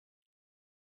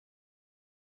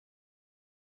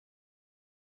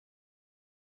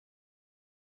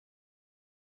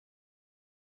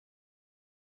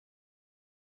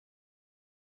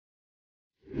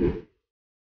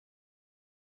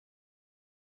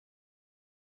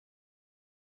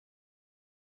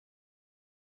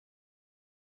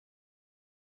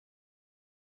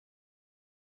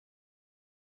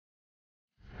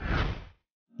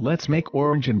Let's make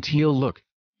orange and teal look.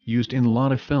 Used in a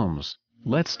lot of films.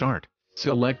 Let's start.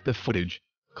 Select the footage.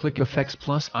 Click Effects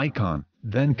plus icon,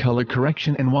 then Color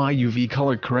Correction and YUV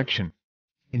Color Correction.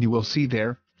 And you will see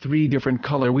there, 3 different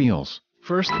color wheels.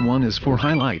 First one is for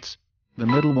highlights. The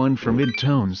middle one for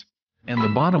midtones. And the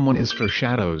bottom one is for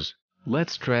shadows.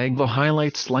 Let's drag the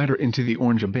highlight slider into the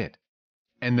orange a bit.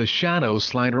 And the shadow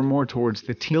slider more towards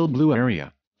the teal blue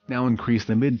area. Now increase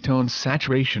the midtone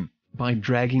saturation by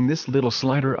dragging this little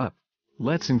slider up.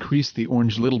 Let's increase the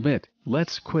orange little bit.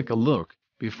 Let's quick a look,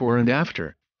 before and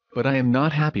after. But I am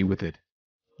not happy with it.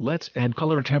 Let's add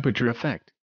color temperature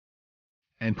effect.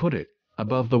 And put it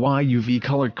above the YUV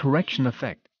color correction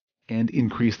effect. And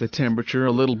increase the temperature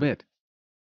a little bit.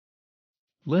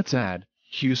 Let's add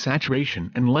hue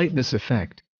saturation and lightness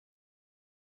effect.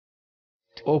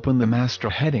 To open the master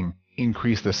heading,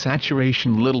 increase the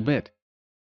saturation a little bit.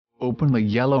 Open the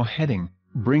yellow heading,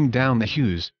 bring down the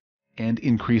hues, and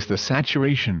increase the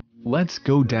saturation. Let's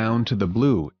go down to the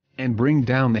blue, and bring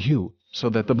down the hue, so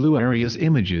that the blue area's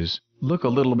images look a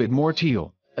little bit more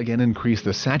teal. Again increase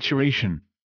the saturation.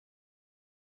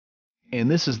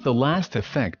 And this is the last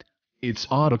effect, it's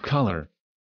auto color.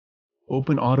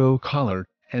 Open auto color,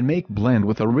 and make blend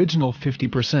with original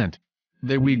 50%.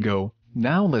 There we go.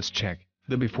 Now let's check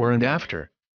the before and after.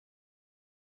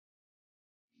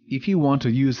 If you want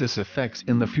to use this effects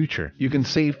in the future, you can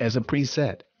save as a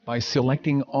preset by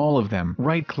selecting all of them.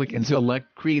 Right-click and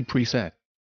select Create Preset.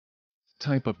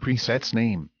 Type a preset's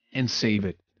name and save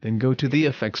it. Then go to the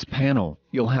effects panel.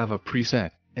 You'll have a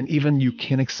preset, and even you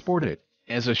can export it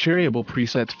as a shareable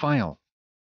preset file.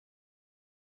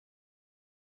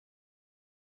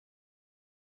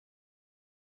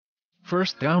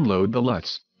 First, download the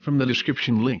LUTs from the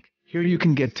description link. Here you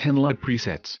can get 10 LUT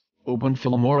presets. Open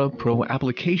Filmora Pro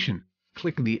application.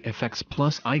 Click the Effects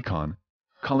Plus icon,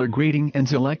 Color Grading and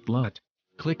select LUT.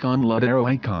 Click on LUT arrow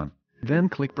icon, then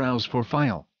click Browse for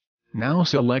File. Now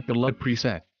select the LUT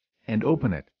preset, and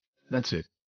open it. That's it.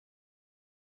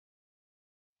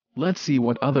 Let's see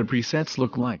what other presets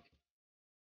look like.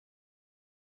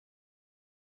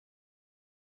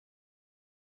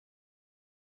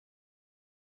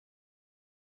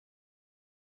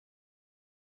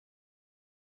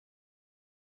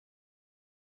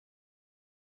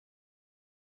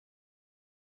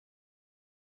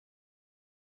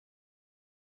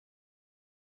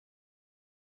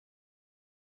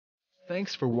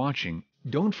 Thanks for watching.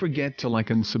 Don't forget to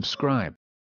like and subscribe.